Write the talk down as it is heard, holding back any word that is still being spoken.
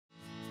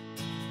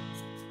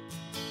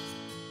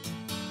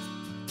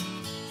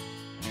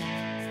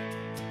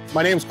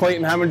My name's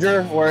Clayton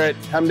Hemminger. We're at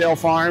Hemdale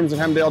Farms and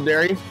Hemdale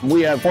Dairy.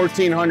 We have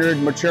 1,400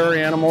 mature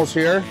animals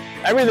here.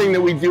 Everything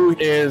that we do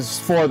is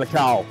for the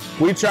cow.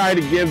 We try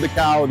to give the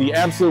cow the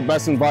absolute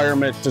best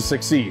environment to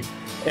succeed.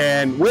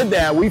 And with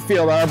that, we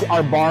feel that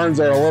our barns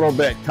are a little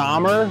bit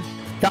calmer.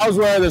 Cows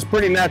wear this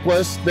pretty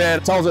necklace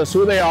that tells us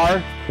who they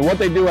are and what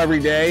they do every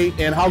day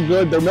and how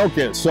good their milk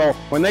is. So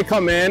when they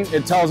come in,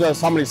 it tells us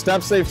how many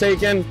steps they've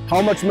taken,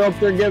 how much milk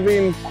they're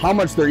giving, how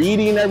much they're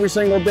eating every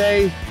single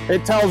day.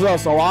 It tells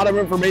us a lot of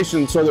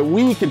information so that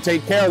we can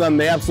take care of them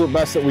the absolute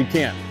best that we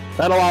can.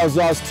 That allows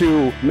us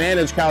to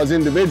manage cows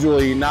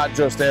individually, not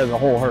just as a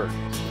whole herd.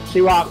 She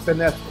walks in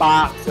this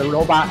box, the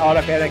robot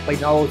automatically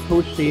knows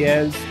who she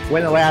is,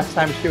 when the last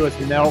time she was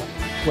milked.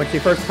 When she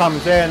first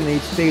comes in,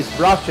 these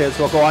brushes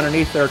will go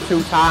underneath her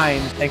 2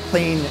 times and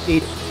clean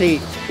each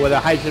teat with a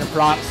hydrogen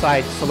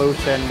peroxide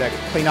solution to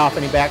clean off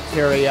any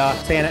bacteria,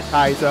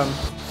 sanitize them.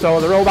 So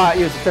the robot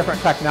uses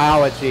different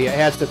technology. It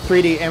has the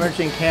 3D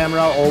imaging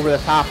camera over the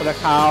top of the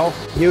cow,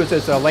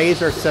 uses a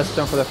laser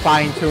system for the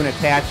fine-tune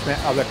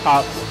attachment of the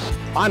cups.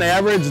 On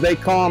average, they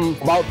come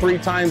about 3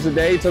 times a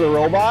day to the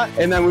robot,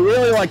 and then we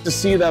really like to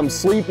see them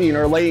sleeping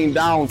or laying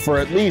down for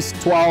at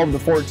least 12 to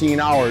 14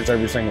 hours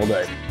every single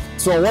day.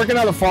 So working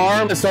on the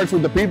farm, it starts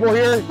with the people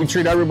here. We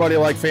treat everybody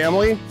like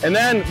family, and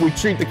then we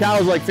treat the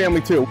cows like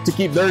family too, to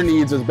keep their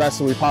needs as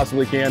best as we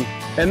possibly can,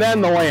 and then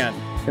the land.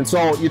 And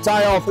so you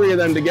tie all 3 of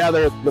them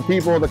together, the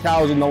people, the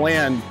cows, and the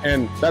land,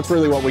 and that's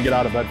really what we get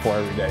out of bed for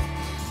every day.